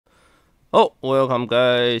Oh, welcome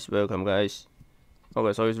guys, welcome guys.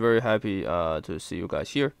 Okay, so it's very happy to see you guys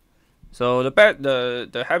here. So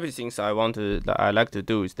the happy things I like to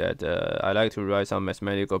do is that I like to write some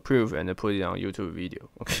mathematical proof and put it on YouTube video.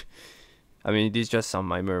 Okay, I mean this is just some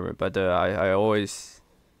my murmur, but I always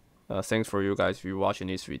thanks for you guys if you're watching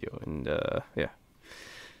this video and yeah.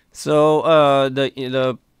 So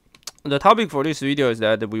the topic for this video is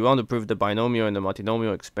that we want to prove the binomial and the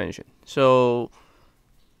multinomial expansion. So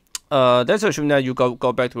let's assume that you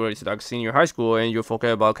go back to where it's like senior high school and you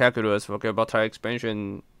forget about calculus, forget about type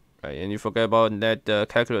expansion, right? And you forget about that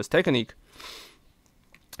calculus technique.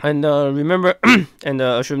 And remember, and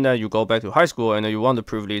assume that you go back to high school and you want to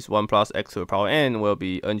prove this 1 plus x to the power n will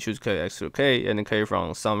be n choose k x to k and k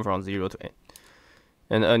from 0 to n.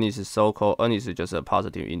 And n is so-called, n is just a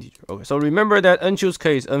positive integer. Okay, so remember that n choose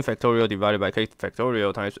k is n factorial divided by k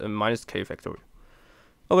factorial times n minus k factorial.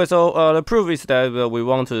 Okay, so the proof is that we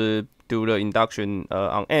want to do the induction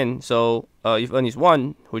on n. So if n is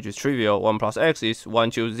 1, which is trivial, 1 plus x is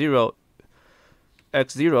 1 choose 0,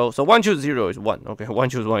 x 0. So 1 choose 0 is 1. Okay, 1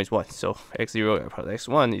 choose 1 is 1. So x 0 plus x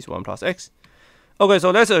 1 is 1 plus x. Okay,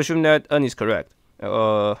 so let's assume that n is correct.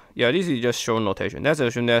 Yeah, this is just short notation. Let's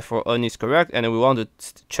assume that for n is correct, and we want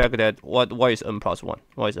to check that what is n plus 1.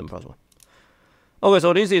 What is n plus 1? Okay,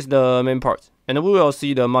 so this is the main part. And we will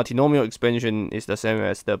see the multinomial expansion is the same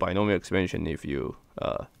as the binomial expansion if you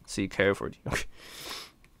see carefully. Okay.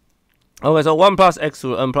 Okay, so 1 plus x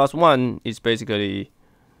to n plus 1 is basically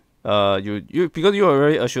because you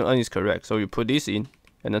already assume n is correct, so you put this in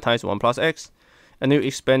and then times 1 plus x, and you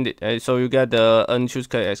expand it, and so you get the n choose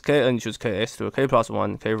k x k, n choose k x to k plus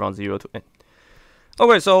 1, k from 0 to n.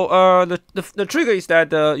 Okay, so the trick is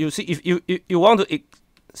that you see if you want to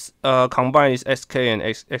combine this sk and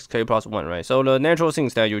xk plus 1, right? So the natural thing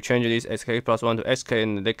is that you change this sk plus 1 to sk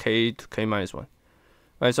and the k to k minus 1,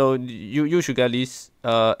 right? So you should get this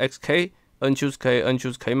xk, n choose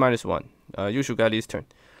k minus 1. You should get this term,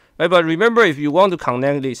 right? But remember, if you want to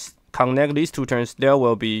connect these two terms, there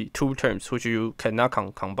will be two terms which you cannot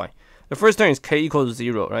combine. The first term is k equals to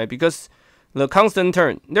 0, right? Because the constant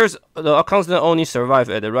term, the constant only survive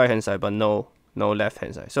at the right hand side, but no left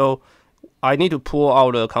hand side. So I need to pull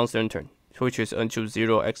out the constant term, which is n choose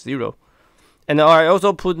 0 x 0, and I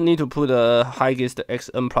also need to put the highest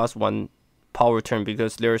xn plus 1 power term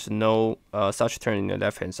because there's no such term in the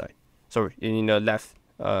left hand side. Sorry, in the left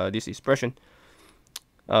this expression.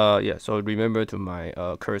 Yeah, so remember to my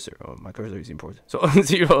cursor. My cursor is important. So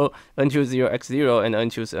n0, n choose 0 x 0, and n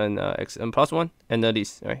choose n xn plus 1, and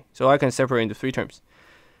this, right? So I can separate into three terms.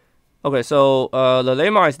 Okay, so the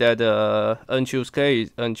lemma is that n choose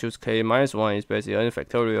k minus 1 is basically n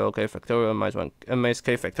factorial k factorial minus 1 n minus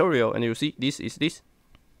k factorial, and you see this is this,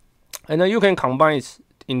 and then you can combine it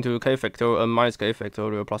into k factorial n minus k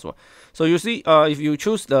factorial plus 1. So you see, if you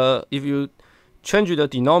change the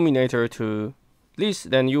denominator to this,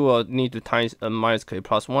 then you will need to times n minus k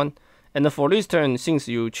plus 1. And for this term, since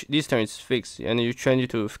this term is fixed, and you change it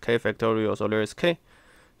to k factorial, so there is k.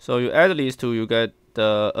 So you add these two, you get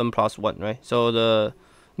the n plus 1, right? So the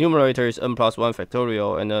numerator is n plus 1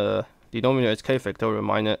 factorial, and the denominator is k factorial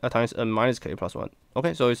minus times n minus k plus 1.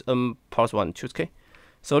 Okay, so it's n plus 1 choose k.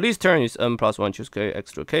 So this term is n plus 1 choose k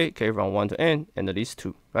x to k, k from 1 to n, and these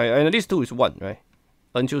two, right? And these two is 1, right?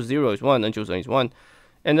 N choose 0 is 1, n choose n is 1.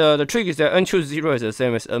 And the trick is that n choose 0 is the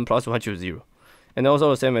same as n plus 1 choose 0, and also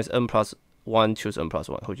the same as n plus 1 choose n plus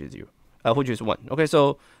 1, which is 0, which is 1. Okay,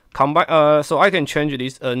 so combine. So I can change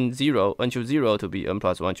this n choose 0 to be n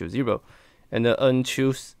plus 1 choose 0, and the n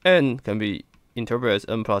choose n can be interpreted as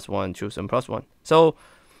n plus 1 choose n plus 1. So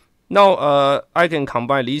now I can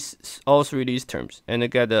combine all three these terms and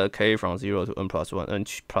get the k from 0 to n plus 1, n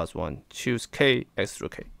plus 1 choose k x through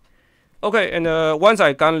k. Okay, and once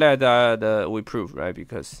I got that, we prove, right?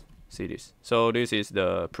 Because see this. So this is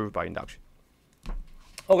the proof by induction.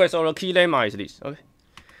 Okay, so the key lemma is this.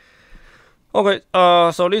 Okay,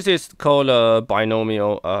 so this is called a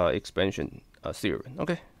binomial expansion theorem.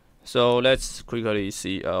 Okay, so let's quickly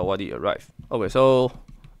see what it arrived. Okay, so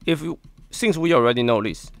since we already know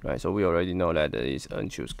this, right? So we already know that it is n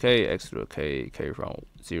choose k x through k, k from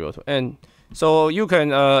 0 to n. So you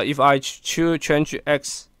can if I change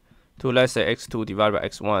x to, let's say, x2 divided by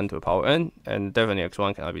x1 to the power n, and definitely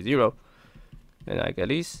x1 cannot be 0, then I get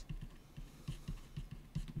this.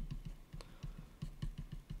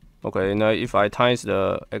 Okay, now if I times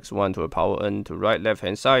the x1 to the power n to left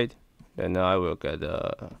hand side, then I will get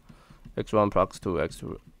x1 plus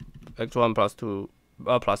 2 x1 plus 2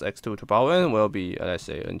 plus x2 to the power n will be let's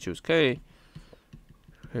say n choose k,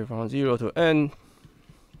 k from 0 to n.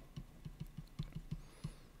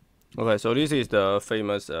 Okay, so this is the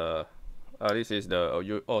famous This is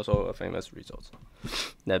also a famous result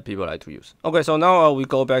that people like to use. Okay, so now we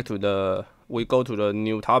go to the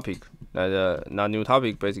new topic. Not new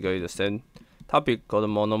topic, basically the same topic called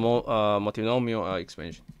multinomial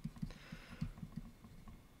expansion.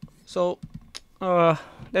 So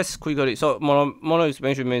let's quickly. So mono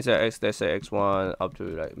expansion means that let's say x1 up to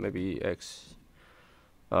like maybe x.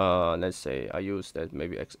 Let's say I use that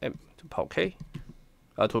maybe xm to power k,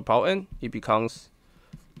 to power n. It becomes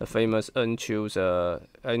the famous n choose.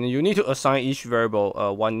 And you need to assign each variable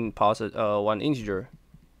one integer,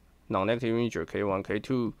 non-negative integer k1,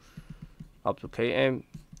 k2, up to km,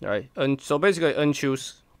 right? And so basically n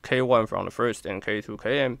choose k1 from the first and k2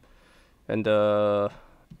 km, and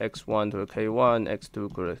x1 to the k1, x2 to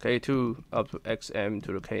the k2, up to xm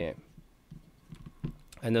to the km.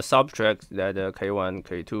 And the subtract that k1,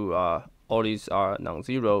 k2 are all these are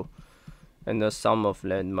non-zero, and the sum of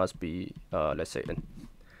them must be let's say n.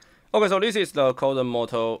 Okay, so this is the called the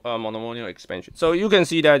monomial expansion. So you can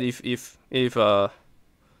see that if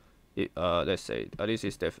let's say this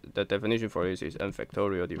is the definition for this is n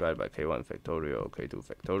factorial divided by k1 factorial, k2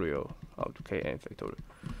 factorial, up to kn factorial.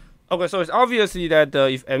 Okay, so it's obviously that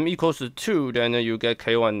if m equals to 2, then you get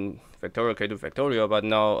k1 factorial, k2 factorial, but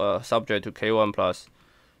now subject to k1 plus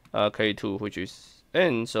k2, which is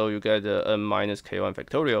n, so you get n minus k1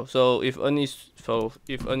 factorial. So if n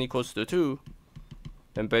equals to 2,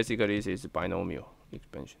 then basically this is binomial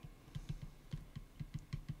expansion.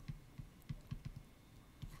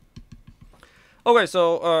 Okay,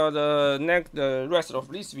 so the rest of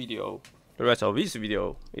this video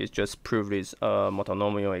is just prove this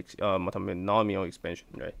multinomial expansion,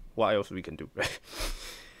 right? What else we can do, right?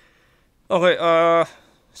 Okay,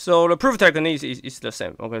 so the proof technique is the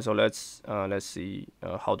same. Okay, so let's see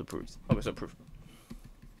how to prove it. Okay, so proof.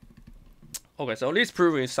 Okay, so this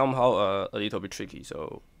proof is somehow a little bit tricky.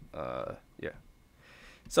 So yeah.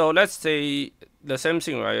 So let's say the same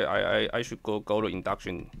thing, right? I should go to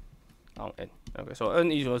induction on n. Okay, so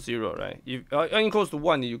n equals 0, right? If n equals to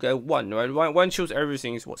 1, you get 1, right? One choose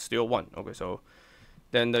everything is still 1. Okay, so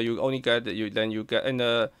then you only get and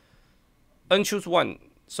n choose 1.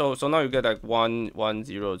 So now you get like 1 1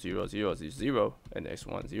 0 0 0 0 and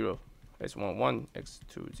x1 0, x1 1,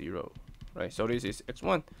 x2 0, right? So this is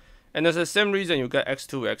x1, and there's the same reason you get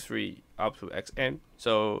x2 x3 up to xm.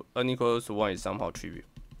 So n equals to 1 is somehow trivial.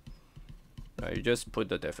 Right? You just put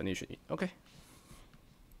the definition in. Okay.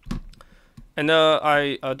 And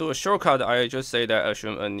I do a shortcut. I just say that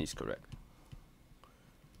assume n is correct,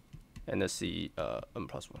 and see n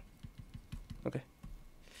plus 1. Okay.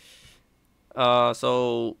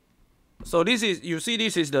 So this is, you see,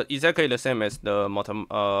 this is exactly the same as the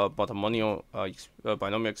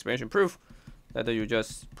binomial expansion proof. That you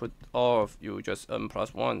just put all of just n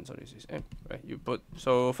plus 1. So this is m, right? You put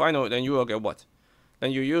so final, then you will get what?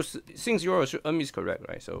 Then you use, since your n is correct,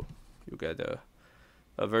 right? So you get a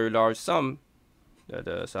very large sum,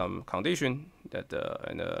 that some condition that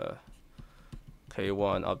and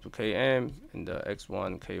k1 up to km, and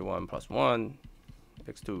x1 k1 plus 1,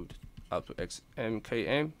 x2 up to xm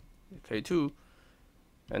km, k2,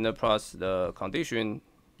 and plus the condition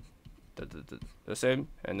the same,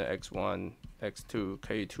 and the x1 x2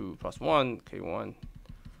 k2 plus 1 k1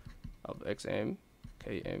 up to xm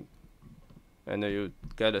km, and you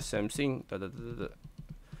get the same thing. The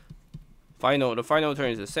final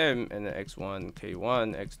term is the same, and the x1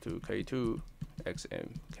 k1 x2 k2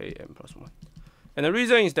 xm km plus 1. And the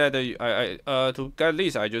reason is that to get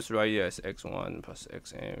this, I just write it as x1 plus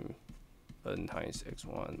xm n times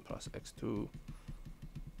x1 plus x2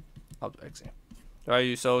 up to xm.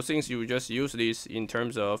 Right, so since you just use this in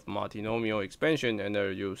terms of multinomial expansion, and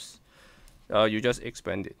you just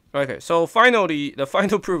expand it. Okay, so finally, the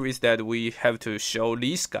final proof is that we have to show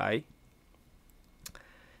this guy.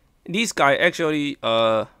 This guy actually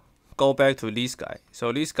go back to this guy.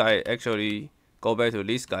 So this guy actually go back to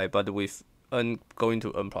this guy, but with n going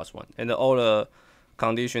to n plus 1, and all the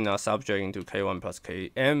conditions are subject to k1 plus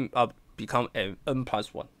km become n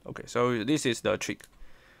plus 1. Okay, so this is the trick.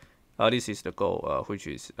 This is the goal, which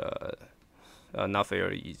is not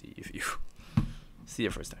very easy if you see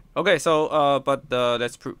it first time. Okay, so but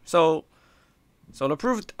let's prove. So the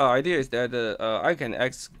proof idea is that I can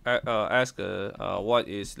ask what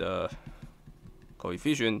is the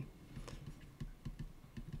coefficient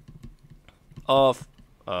of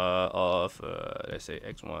let's say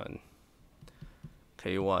x1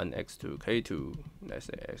 k1 x2 k2, let's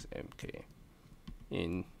say xm k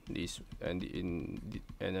in this and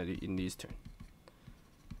in this term.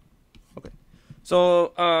 Okay,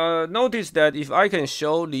 so notice that if I can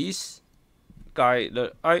show this guy,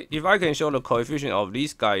 if I can show the coefficient of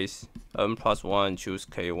these guys, n plus 1, choose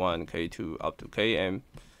k1, k2 up to km,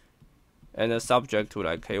 and subject to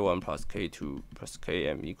like k1 plus k2 plus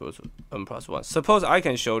km equals n plus 1. Suppose I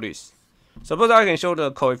can show this. Suppose I can show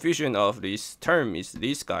the coefficient of this term is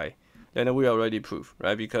this guy, then we already proved,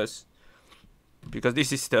 right? Because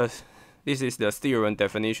this is the theorem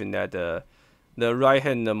definition that the right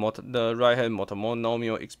hand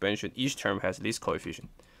multinomial expansion, each term has this coefficient.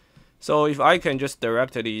 So if I can just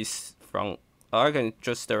directly see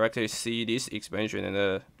this expansion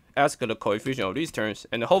and ask the coefficient of these terms,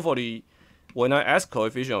 and hopefully when I ask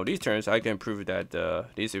coefficient of these terms, I can prove that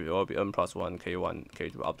this will be n plus 1, k1,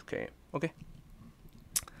 k2 up to km. Okay.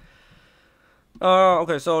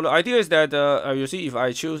 Okay, so the idea is that you see, if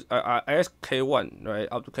I choose, I ask k1, right,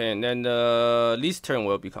 up to km, then this term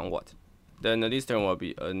will become what? Then this term will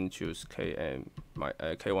be n choose km,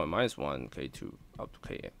 k1 minus 1, k2 up to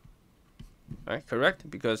km. Right, correct?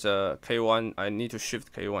 Because k1, I need to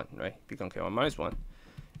shift k1, right, become k1 minus 1.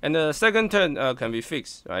 And the second term can be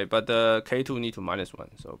fixed, right, but the k2 need to minus 1,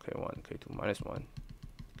 so k1, k2 minus 1,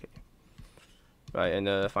 okay. Right,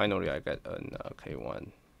 and finally I get n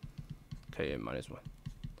k1, km minus 1.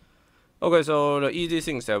 Okay, so the easy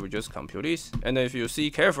thing is that we just compute this, and if you see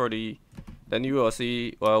carefully, then you will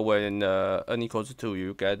see, well, when n equals to 2,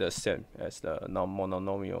 you get the same as the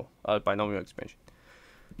binomial expansion.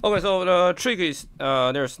 Okay, so the trick is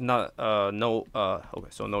there's not okay,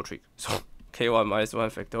 so no trick. So k1 minus 1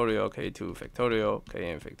 factorial, k2 factorial,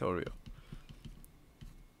 kn factorial.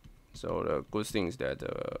 So the good thing is that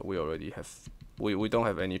we already have, we don't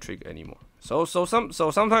have any trick anymore. So sometimes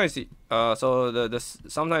sometimes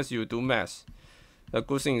you do math. The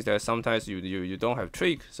good thing is that sometimes you don't have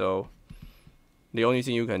trick. So the only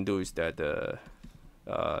thing you can do is that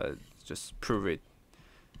just prove it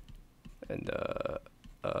and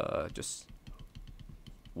just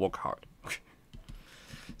work hard.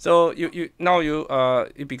 So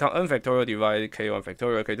it become n factorial divided k1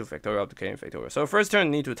 factorial, k2 factorial up to kn factorial. So first term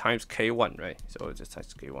need to times k1, right? So just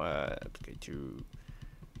times k1 up to k2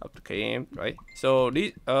 up to kn, right? So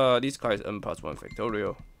this guy is n plus 1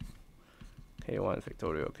 factorial, k1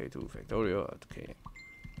 factorial, k2 factorial up to kn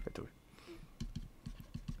factorial.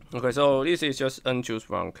 Okay, so this is just n choose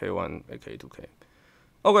from k1, k2, kn.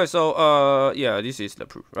 Okay, so yeah, this is the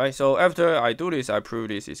proof, right? So after I do this, I prove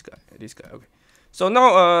this guy. Okay. So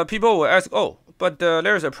now people will ask, oh, but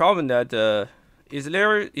there's a problem that is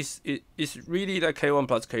really that k1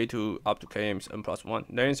 plus k2 up to km is n plus 1?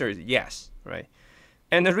 The answer is yes, right?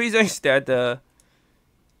 And the reason is that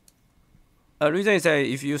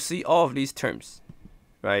if you see all of these terms,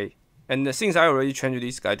 right? And since I already changed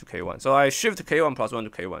this guy to k1, so I shift k1 plus 1 to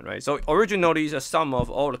k1, right? So originally the sum of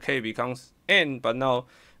all the k becomes n, but now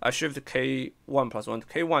I shift k1 plus 1 to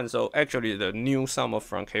k1, so actually the new sum of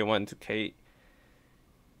from k1 to km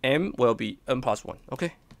will be n plus 1,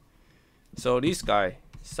 okay? So this guy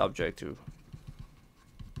is subject to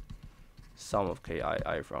sum of ki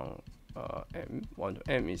from m1 to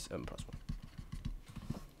m is n plus 1.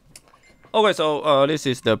 Okay, so this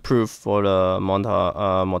is the proof for the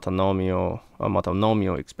multinomial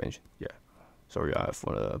expansion. Yeah, sorry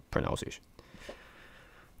for the pronunciation.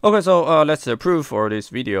 Okay, so that's the proof for this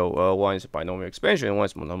video. One is binomial expansion, one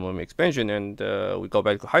is monomial expansion, and we go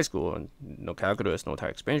back to high school and no calculus, no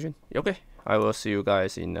type expansion. Okay, I will see you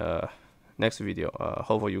guys in next video.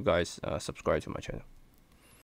 Hopefully you guys subscribe to my channel.